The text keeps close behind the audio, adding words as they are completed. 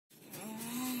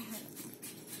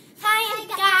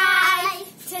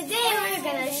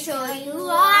show you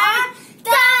our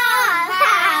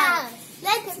dollhouse.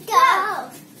 Let's go.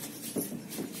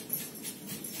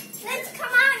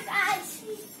 Come on, guys.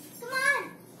 Come on.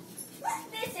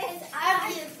 This is our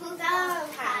beautiful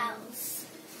dollhouse.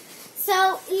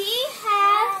 So we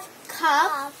have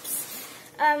cups,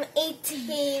 a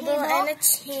table and a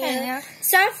chair,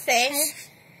 some fish,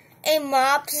 a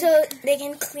mop so they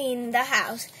can clean the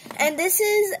house. And this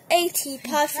is a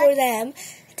teapot for them.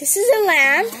 This is a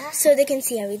lamp so they can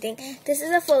see everything. This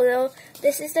is a photo.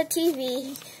 This is the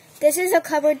TV. This is a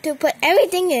cupboard to put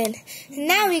everything in.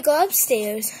 Now we go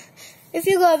upstairs. If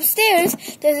you go upstairs,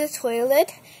 there's a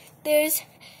toilet. There's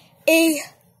a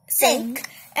sink.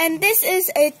 And this is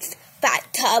a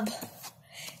bathtub.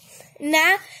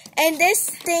 Now, and this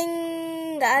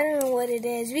thing, I don't know what it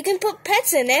is. We can put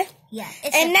pets in it. Yeah.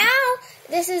 And now,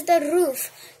 this is the roof.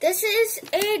 This is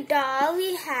a doll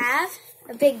we have.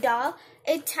 A big doll.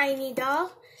 A tiny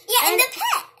doll. Yeah, and a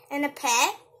pet. And a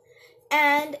pet.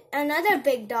 And another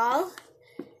big doll.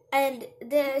 And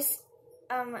this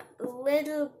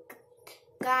little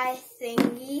guy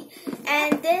thingy.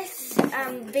 And this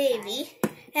baby.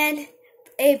 And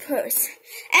a purse.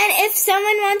 And if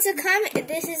someone wants to come,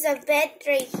 this is a bed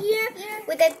right here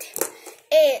with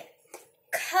a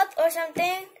cup or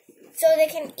something so they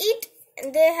can eat.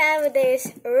 And they have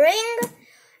this ring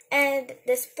and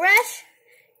this brush,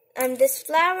 this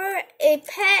flower, a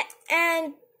pet,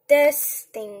 and this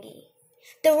thingy.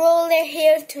 The roller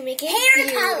hair to make it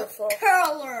beautiful.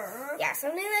 Curler. Yeah,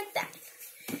 something like that.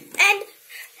 And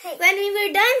when we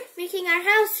were done making our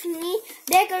house, we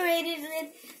decorated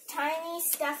with tiny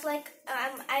stuff like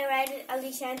I wrote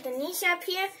Alicia and Tanisha up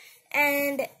here,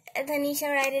 and Tanisha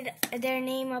wrote their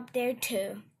name up there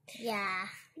too. Yeah.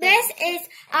 This is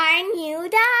our new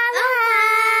dollhouse.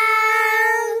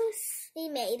 We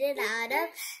made it out of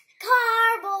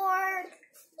cardboard.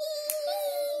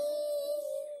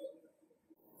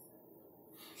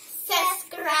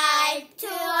 Subscribe to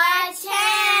our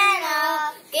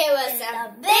channel. Give us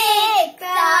a big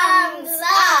thumbs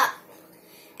up.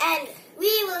 And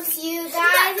we will see you guys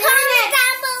comment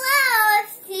down below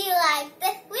if you like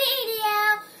this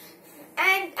video.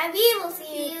 and we will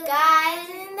see you guys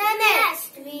in the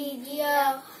next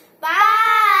video.